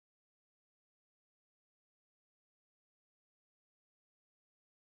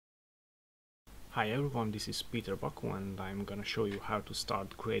Hi everyone, this is Bako and I'm gonna show you how to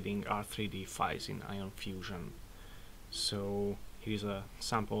start creating R3D files in Ion Fusion. So here's a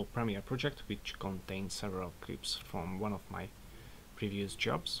sample Premiere project which contains several clips from one of my previous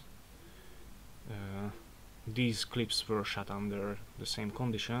jobs. These clips were shot under the same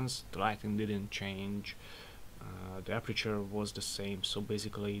conditions, the lighting didn't change, the aperture was the same, so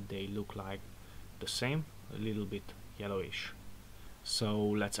basically they look like the same, a little bit yellowish. So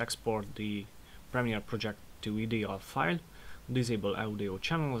let's export the Premiere project to EDL file, disable audio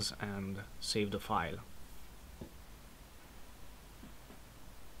channels and save the file.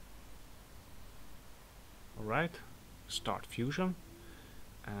 Alright, start Fusion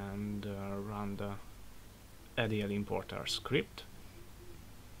and run the EDL Importer script.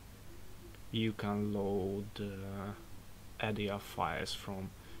 You can load EDL files from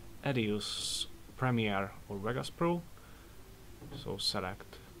Edius, Premiere or Vegas Pro. So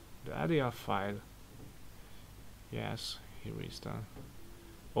select the EDL file. Yes, here is the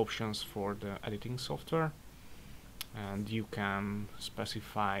options for the editing software, and you can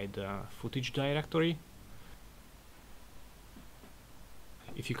specify the footage directory.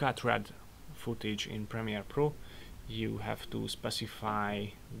 If you can't read footage in Premiere Pro, you have to specify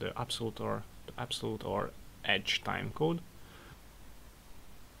the absolute or edge timecode.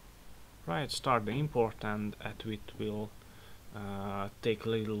 Right, start the import, and it will take a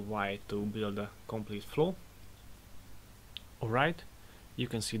little while to build a complete flow. Alright, you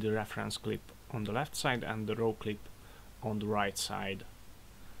can see the reference clip on the left side and the raw clip on the right side.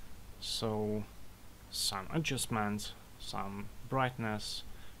 So some adjustments, some brightness,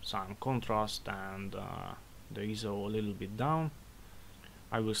 some contrast, and the ISO a little bit down.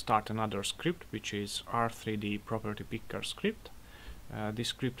 I will start another script, which is R3D property picker script. This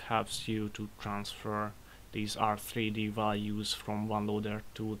script helps you to transfer these R3D values from one loader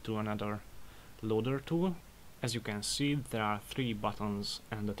tool to another loader tool. As you can see, there are 3 buttons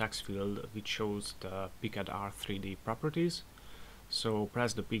and the text field which shows the picked R3D properties. So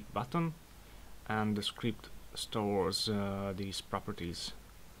press the pick button and the script stores these properties.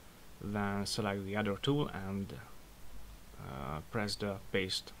 Then select the other tool and press the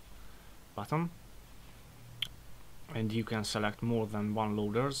paste button. And you can select more than one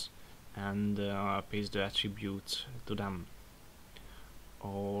loaders and paste the attributes to them,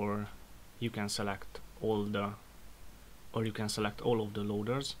 or you can select all of the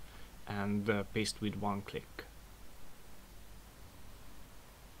loaders and paste with one click.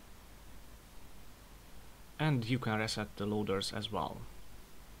 And you can reset the loaders as well.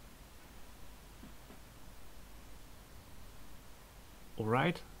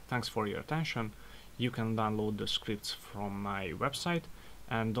 Alright, thanks for your attention. You can download the scripts from my website,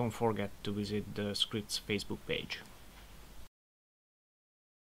 and don't forget to visit the scripts Facebook page.